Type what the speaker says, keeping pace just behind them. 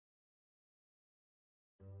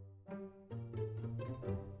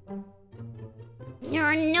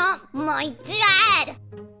You're not my dad!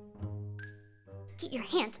 Get your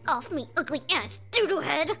hands off me, ugly ass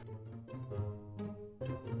doodlehead!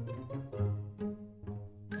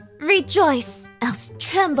 Rejoice, else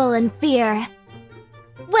tremble in fear.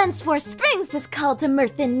 Whenceforth springs this call to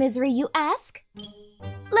mirth and misery, you ask?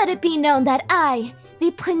 Let it be known that I,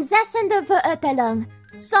 the Prinzessin de Verurteilung,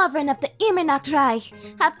 sovereign of the Immernacht Reich,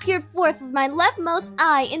 have peered forth with my leftmost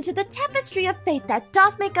eye into the tapestry of fate that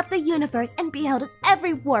doth make up the universe and beheld its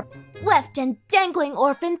every warp, weft, and dangling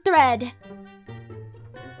orphan thread.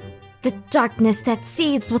 The darkness that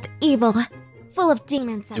seethes with evil, full of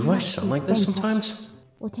demons that Do I sound like this sometimes?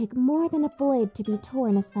 Will take more than a blade to be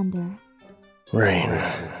torn asunder. Rain.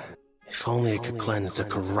 If only it could cleanse the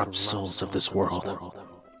corrupt souls of this world.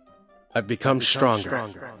 I've become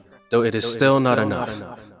stronger, though it is still not enough.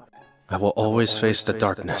 I will always face the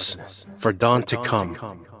darkness. For dawn to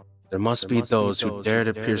come, there must be those who dare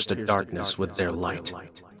to pierce the darkness with their light.